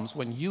that comes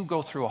when you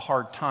go through a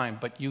hard time,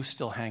 but you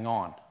still hang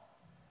on.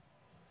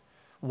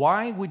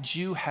 Why would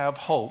you have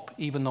hope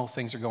even though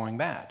things are going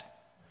bad?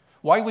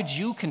 Why would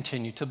you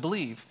continue to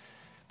believe?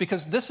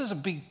 Because this is a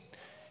big...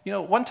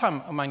 one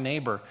time my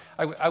neighbor,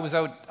 I was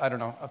out, I don't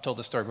know, I've told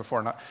this story before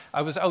or not.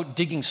 I was out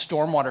digging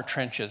stormwater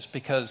trenches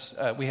because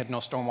we had no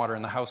stormwater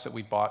in the house that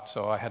we bought,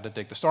 so I had to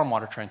dig the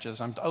stormwater trenches.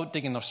 I'm out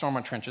digging those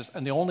stormwater trenches,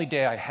 and the only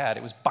day I had,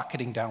 it was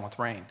bucketing down with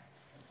rain.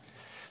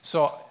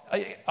 So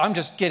I'm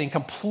just getting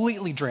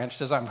completely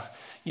drenched as I'm,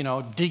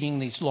 digging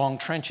these long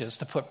trenches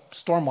to put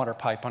stormwater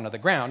pipe under the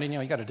ground. And,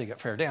 you got to dig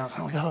it fair down.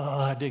 I'm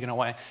like, digging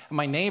away. And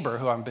my neighbor,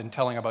 who I've been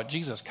telling about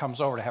Jesus,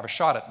 comes over to have a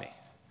shot at me.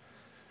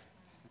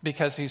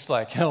 Because he's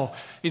like,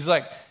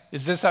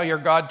 is this how your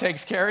God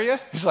takes care of you?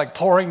 He's like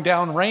pouring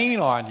down rain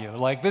on you.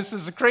 Like, this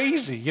is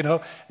crazy,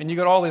 And you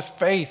got all this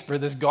faith for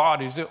this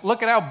God who's,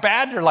 look at how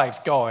bad your life's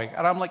going.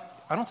 And I'm like,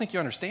 I don't think you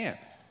understand.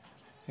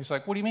 He's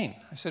like, what do you mean?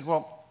 I said,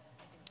 well,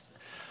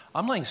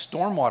 I'm laying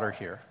stormwater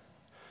here.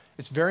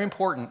 It's very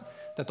important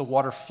that the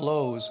water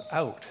flows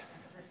out.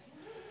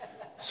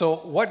 So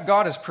what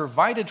God has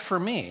provided for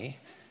me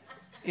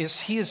is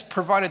he has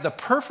provided the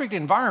perfect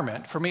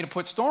environment for me to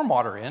put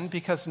stormwater in,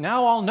 because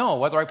now I'll know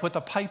whether I put the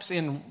pipes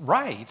in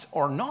right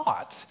or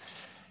not.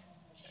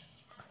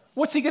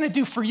 What's he going to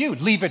do for you?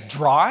 Leave it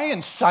dry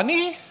and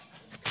sunny?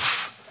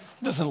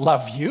 Doesn't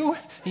love you.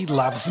 He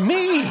loves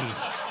me.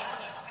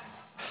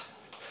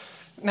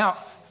 Now,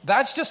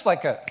 that's just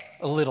like a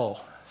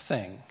little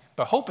thing,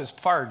 but hope is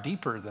far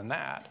deeper than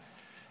that.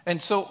 And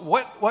so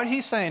what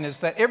he's saying is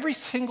that every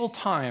single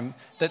time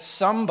that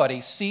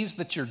somebody sees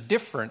that you're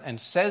different and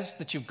says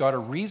that you've got a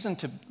reason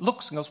to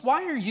look and goes,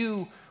 why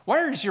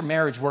is your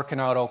marriage working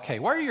out okay?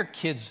 Why are your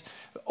kids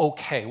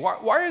okay?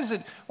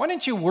 Why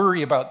didn't you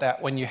worry about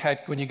that when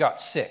you got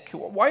sick?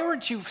 Why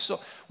weren't you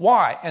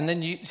why? And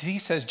then he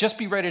says, just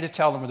be ready to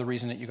tell them the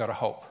reason that you got a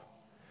hope.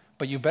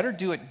 But you better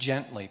do it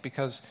gently,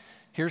 because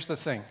here's the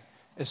thing.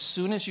 As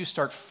soon as you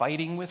start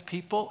fighting with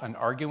people and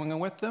arguing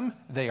with them,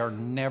 they are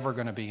never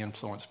going to be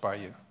influenced by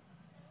you.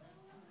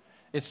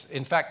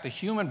 In fact, the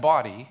human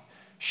body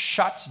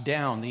shuts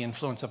down the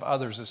influence of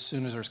others as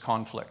soon as there's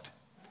conflict.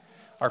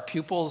 Our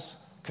pupils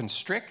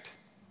constrict,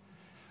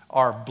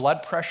 our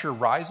blood pressure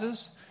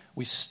rises,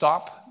 we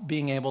stop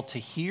being able to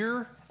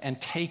hear and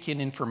take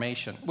in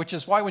information, which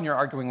is why when you're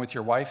arguing with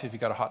your wife, if you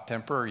got a hot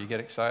temper or you get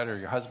excited, or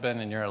your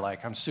husband and you're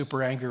like, I'm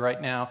super angry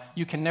right now,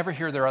 you can never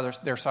hear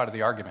their side of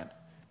the argument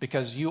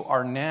because you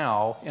are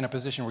now in a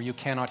position where you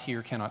cannot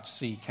hear, cannot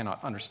see,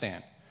 cannot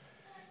understand.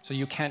 So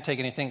you can't take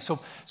anything.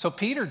 So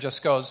Peter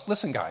just goes,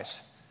 listen, guys,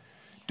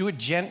 do it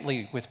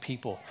gently with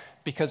people,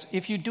 because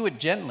if you do it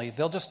gently,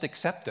 they'll just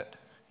accept it.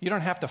 You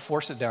don't have to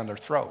force it down their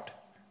throat.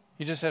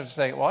 You just have to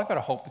say, well, I've got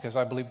to hope because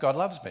I believe God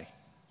loves me.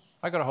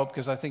 I got to hope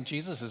because I think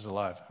Jesus is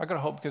alive. I got to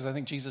hope because I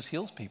think Jesus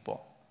heals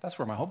people. That's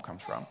where my hope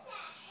comes from.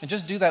 And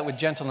just do that with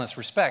gentleness,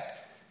 respect,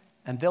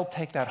 and they'll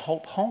take that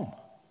hope home.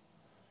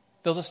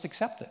 They'll just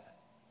accept it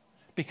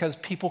because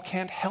people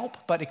can't help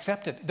but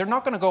accept it. They're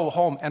not going to go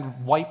home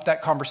and wipe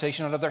that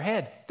conversation out of their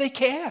head. They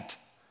can't.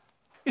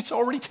 It's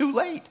already too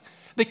late.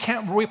 They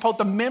can't wipe out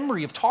the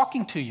memory of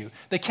talking to you.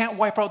 They can't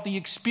wipe out the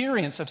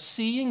experience of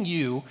seeing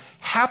you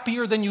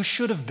happier than you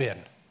should have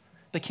been.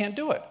 They can't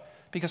do it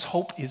because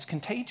hope is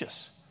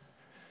contagious.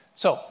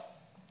 So,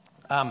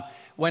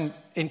 when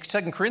in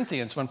 2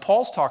 Corinthians, when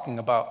Paul's talking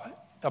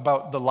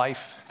about the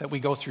life that we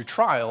go through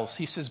trials,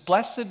 he says,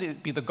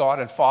 blessed be the God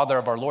and Father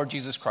of our Lord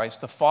Jesus Christ,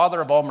 the Father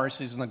of all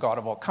mercies and the God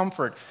of all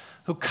comfort,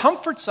 who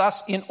comforts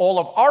us in all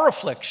of our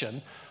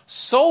affliction,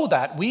 so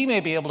that we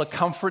may be able to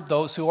comfort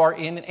those who are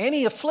in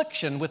any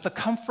affliction with the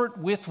comfort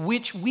with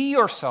which we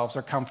ourselves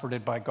are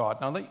comforted by God.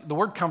 Now, the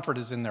word comfort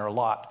is in there a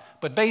lot,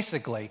 but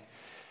basically,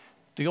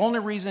 the only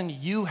reason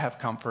you have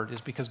comfort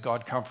is because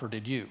God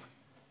comforted you.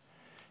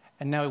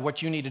 And now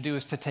what you need to do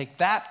is to take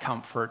that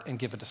comfort and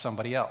give it to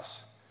somebody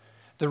else.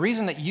 The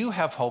reason that you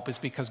have hope is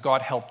because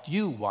God helped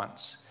you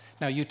once.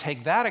 Now you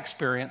take that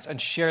experience and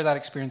share that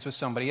experience with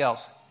somebody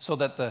else so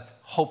that the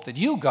hope that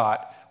you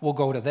got will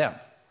go to them.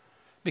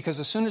 Because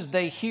as soon as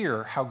they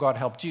hear how God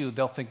helped you,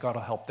 they'll think God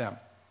will help them.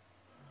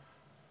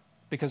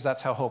 Because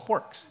that's how hope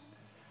works.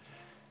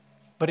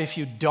 But if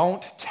you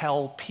don't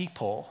tell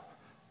people,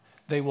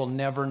 they will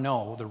never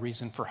know the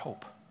reason for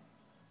hope.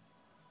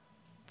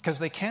 Because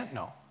they can't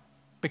know.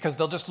 Because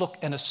they'll just look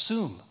and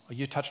assume, oh,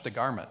 you touched a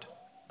garment.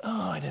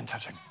 Oh, I didn't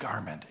touch a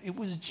garment. It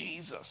was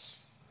Jesus.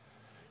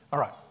 All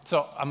right,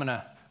 so I'm going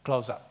to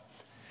close up.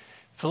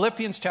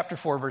 Philippians chapter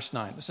 4, verse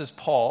 9. This is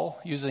Paul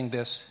using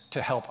this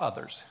to help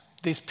others.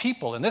 These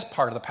people, in this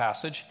part of the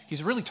passage,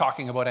 he's really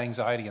talking about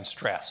anxiety and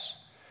stress.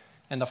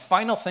 And the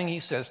final thing he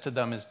says to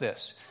them is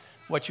this: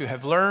 what you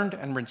have learned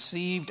and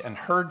received and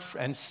heard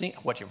and seen,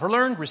 what you've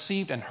learned,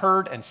 received, and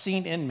heard and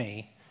seen in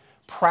me,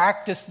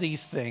 practice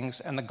these things,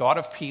 and the God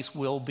of peace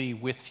will be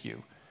with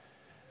you.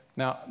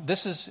 Now,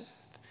 this is,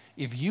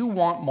 if you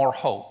want more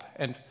hope,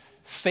 and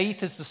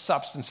faith is the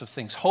substance of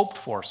things hoped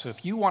for. So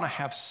if you want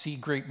to see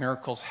great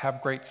miracles,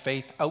 have great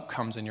faith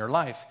outcomes in your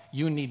life,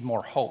 you need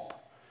more hope.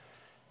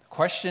 The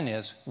question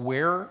is,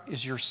 where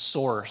is your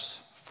source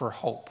for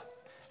hope?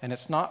 And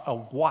it's not a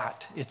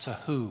what, it's a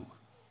who.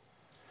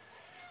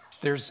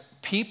 There's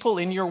people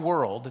in your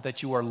world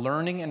that you are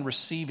learning and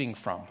receiving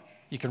from.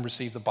 You can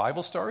receive the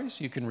Bible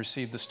stories. You can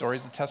receive the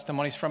stories, the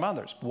testimonies from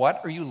others.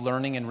 What are you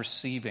learning and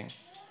receiving?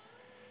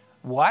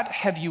 What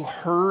have you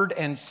heard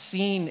and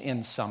seen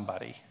in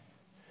somebody?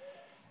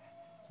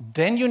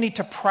 Then you need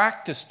to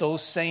practice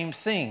those same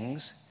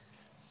things,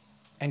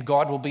 and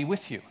God will be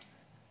with you.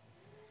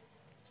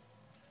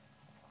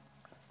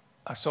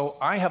 So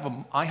I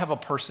have a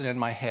person in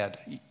my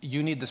head.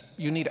 You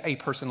need a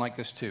person like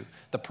this too.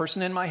 The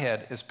person in my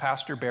head is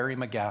Pastor Barry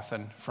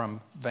McGaffin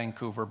from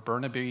Vancouver,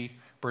 Burnaby,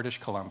 British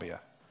Columbia.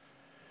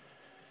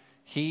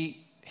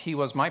 He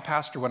was my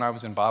pastor when I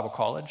was in Bible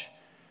college,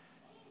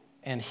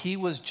 and he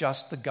was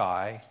just the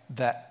guy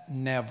that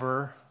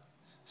never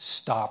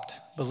stopped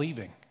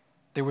believing.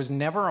 There was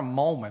never a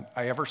moment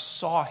I ever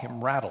saw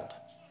him rattled.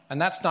 And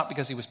that's not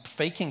because he was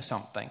faking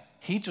something.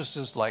 He just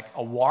is like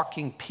a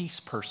walking peace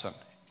person.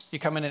 You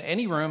come in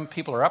any room,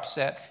 people are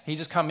upset, he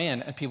just come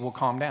in and people will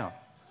calm down.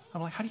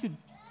 I'm like, how do you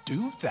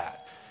do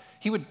that?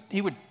 He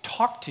would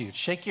talk to you,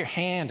 shake your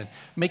hand, and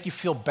make you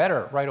feel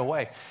better right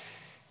away.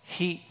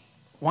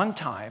 One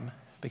time,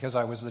 because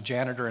I was the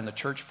janitor in the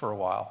church for a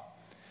while,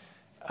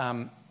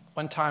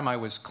 one time I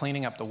was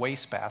cleaning up the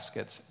waste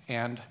baskets,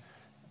 and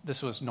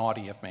this was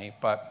naughty of me,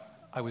 but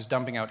I was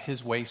dumping out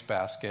his waste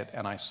basket,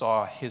 and I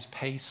saw his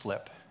pay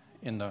slip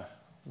in the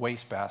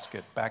waste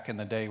basket back in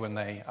the day when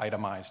they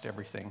itemized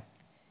everything,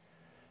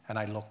 and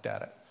I looked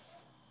at it.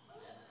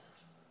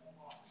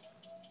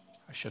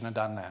 I shouldn't have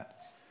done that.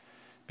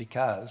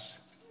 Because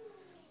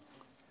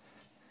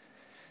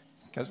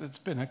it's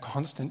been a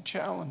constant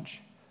challenge.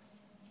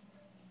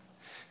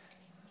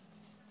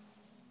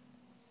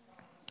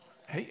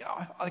 Hey,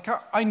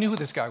 I knew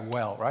this guy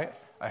well, right?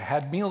 I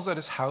had meals at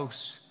his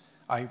house.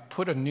 I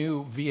put a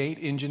new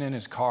V8 engine in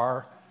his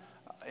car.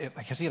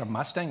 I guess he had a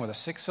Mustang with a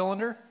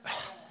 6-cylinder.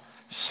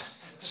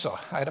 So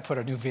I had to put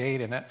a new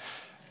V8 in it.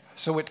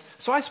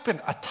 So I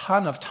spent a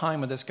ton of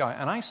time with this guy,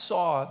 and I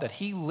saw that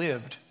he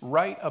lived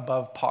right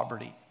above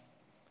poverty.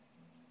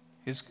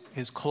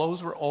 His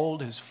clothes were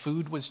old, his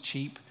food was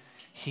cheap.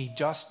 He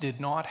just did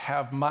not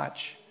have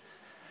much.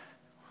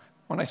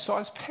 When I saw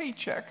his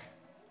paycheck,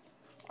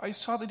 I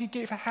saw that he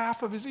gave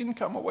half of his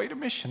income away to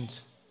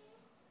missions.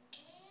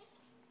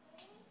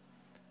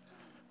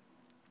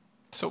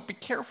 So be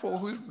careful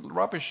whose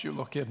rubbish you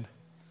look in.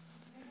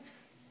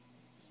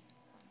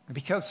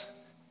 Because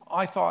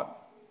I thought,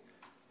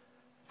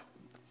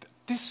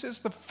 this is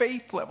the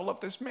faith level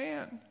of this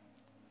man.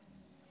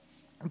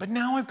 But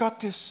now I've got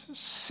this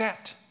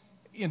set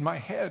in my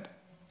head.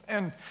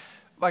 And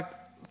like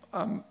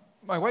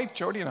my wife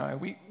Jody and I,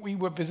 we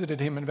visited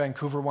him in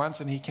Vancouver once,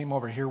 and he came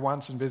over here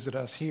once and visited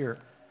us here.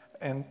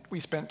 And we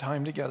spent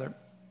time together.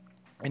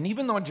 And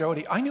even though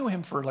Jody, I knew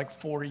him for like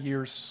 4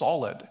 years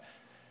solid.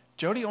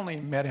 Jody only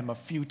met him a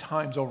few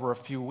times over a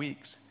few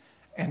weeks.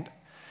 And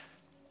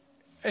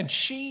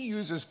she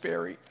uses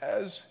Barry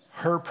as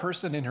her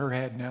person in her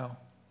head now.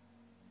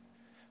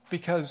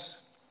 Because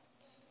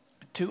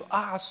to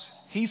us,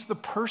 he's the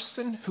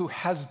person who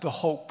has the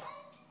hope.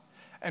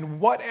 And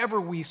whatever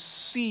we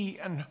see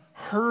and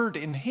heard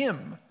in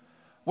him,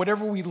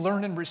 whatever we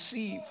learn and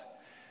receive,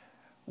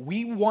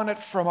 we want it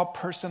from a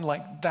person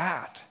like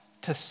that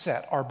to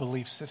set our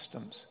belief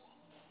systems.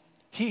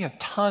 He had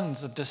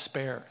tons of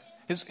despair.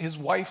 His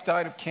wife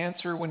died of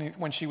cancer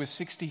when she was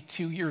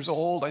 62 years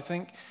old, I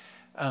think.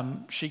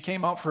 She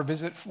came out for a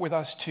visit with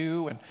us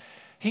too, and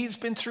he's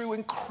been through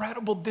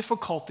incredible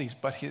difficulties,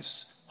 but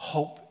his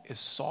hope is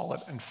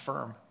solid and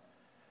firm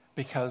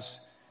because,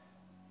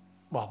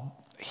 well,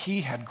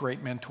 he had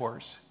great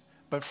mentors.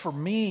 But for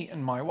me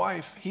and my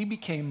wife, he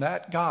became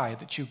that guy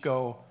that you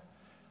go,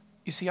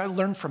 you see, I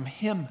learned from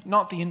him,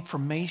 not the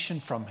information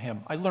from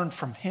him. I learned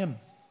from him.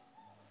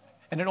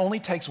 And it only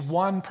takes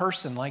one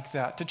person like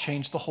that to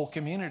change the whole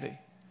community.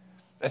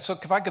 And so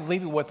if I could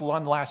leave you with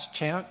one last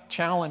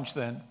challenge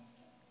then.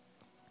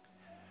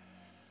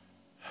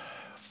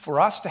 For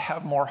us to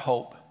have more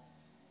hope,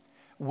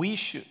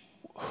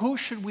 who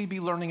should we be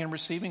learning and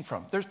receiving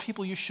from? There's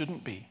people you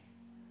shouldn't be.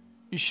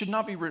 You should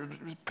not be,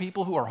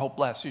 people who are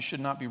hopeless, you should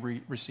not be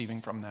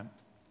receiving from them.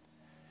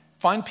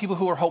 Find people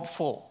who are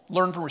hopeful,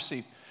 learn to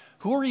receive.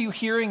 Who are you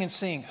hearing and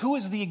seeing? Who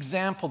is the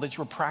example that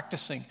you're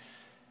practicing?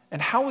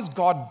 And how has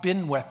God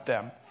been with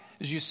them?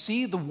 As you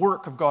see the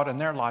work of God in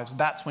their lives,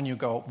 that's when you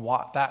go,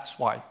 what? That's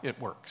why it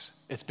works.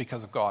 It's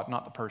because of God,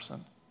 not the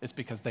person. It's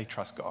because they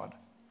trust God.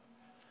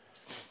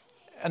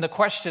 And the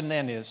question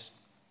then is,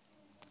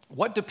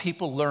 what do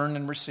people learn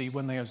and receive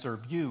when they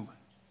observe you?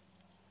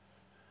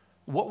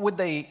 What would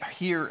they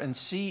hear and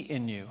see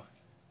in you?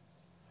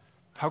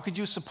 How could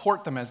you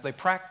support them as they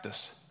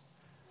practice?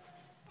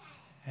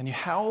 And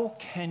how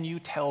can you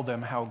tell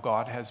them how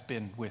God has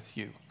been with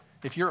you?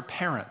 If you're a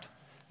parent,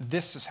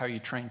 this is how you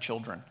train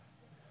children.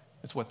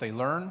 It's what they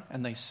learn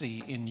and they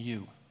see in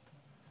you.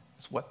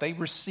 It's what they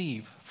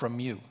receive from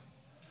you.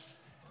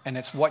 And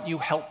it's what you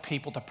help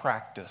people to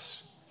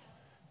practice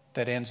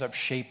that ends up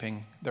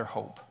shaping their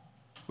hope,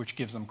 which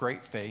gives them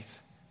great faith,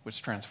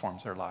 which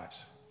transforms their lives.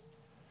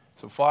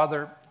 So,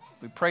 Father,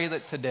 we pray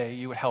that today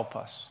you would help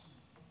us.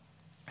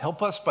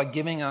 Help us by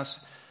giving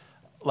us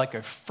like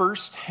a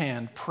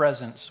first-hand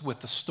presence with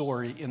the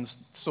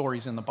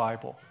stories in the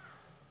Bible,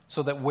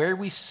 so that where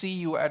we see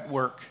you at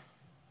work,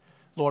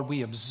 Lord,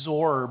 we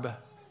absorb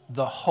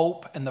the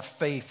hope and the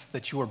faith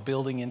that you are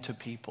building into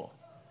people,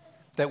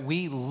 that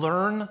we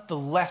learn the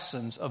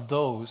lessons of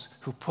those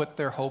who put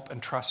their hope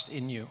and trust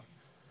in you,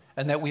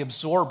 and that we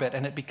absorb it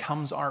and it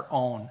becomes our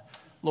own.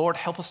 Lord,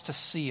 help us to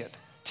see it,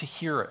 to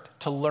hear it,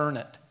 to learn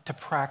it, to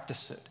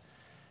practice it.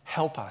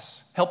 Help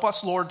us. Help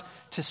us, Lord,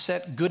 to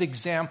set good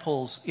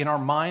examples in our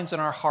minds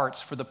and our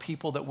hearts for the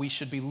people that we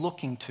should be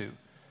looking to.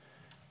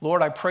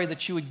 Lord, I pray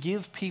that you would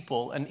give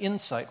people an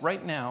insight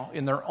right now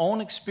in their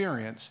own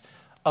experience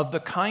of the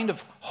kind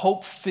of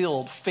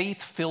hope-filled,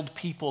 faith-filled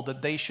people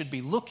that they should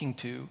be looking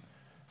to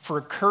for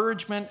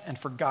encouragement and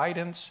for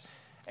guidance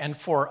and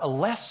for a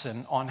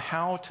lesson on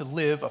how to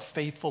live a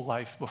faithful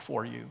life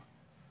before you.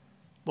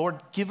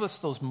 Lord, give us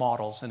those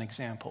models and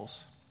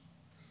examples.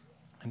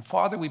 And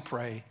Father, we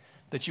pray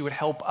that you would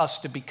help us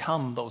to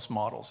become those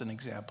models and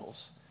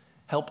examples.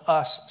 Help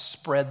us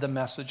spread the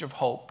message of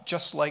hope,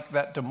 just like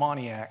that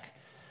demoniac.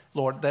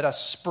 Lord, let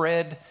us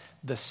spread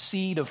the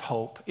seed of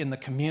hope in the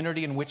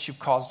community in which you've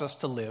caused us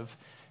to live.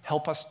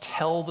 Help us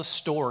tell the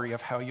story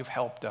of how you've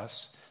helped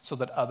us so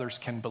that others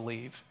can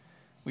believe.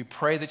 We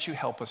pray that you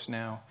help us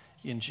now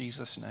in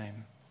Jesus'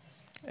 name.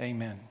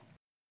 Amen.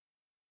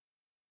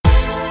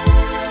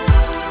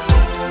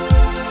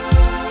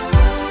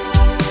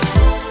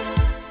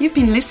 You've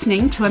been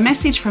listening to a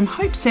message from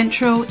Hope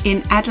Central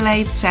in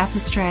Adelaide, South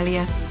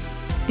Australia.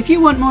 If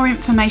you want more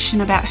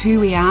information about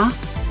who we are,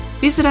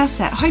 visit us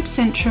at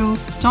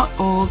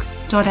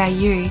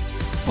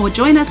hopecentral.org.au or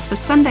join us for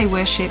Sunday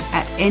worship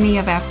at any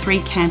of our 3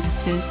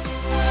 campuses.